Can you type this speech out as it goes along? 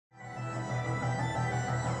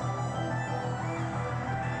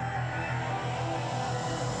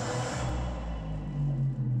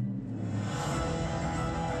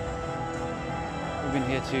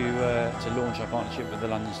here to launch our partnership with the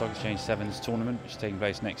London Stock Exchange Sevens tournament, which is taking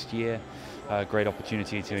place next year. Great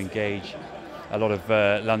opportunity to engage a lot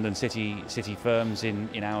of London city firms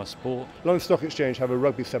in our sport. London Stock Exchange have a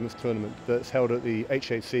rugby sevens tournament that's held at the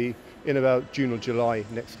HAC in about June or July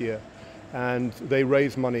next year. And they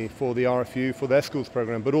raise money for the RFU, for their schools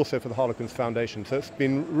program, but also for the Harlequins Foundation. So it's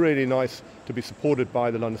been really nice to be supported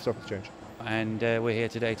by the London Stock Exchange. And we're here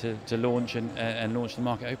today to launch and launch the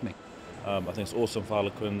market opening. I think it's awesome for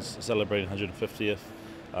Harlequins celebrating 150th.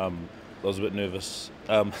 I was a bit nervous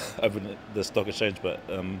over the stock exchange, but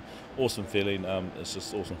awesome feeling. It's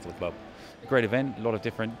just awesome for the club. A great event. A lot of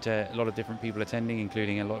different people attending,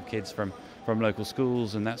 including a lot of kids from local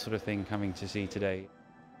schools and that sort of thing coming to see today.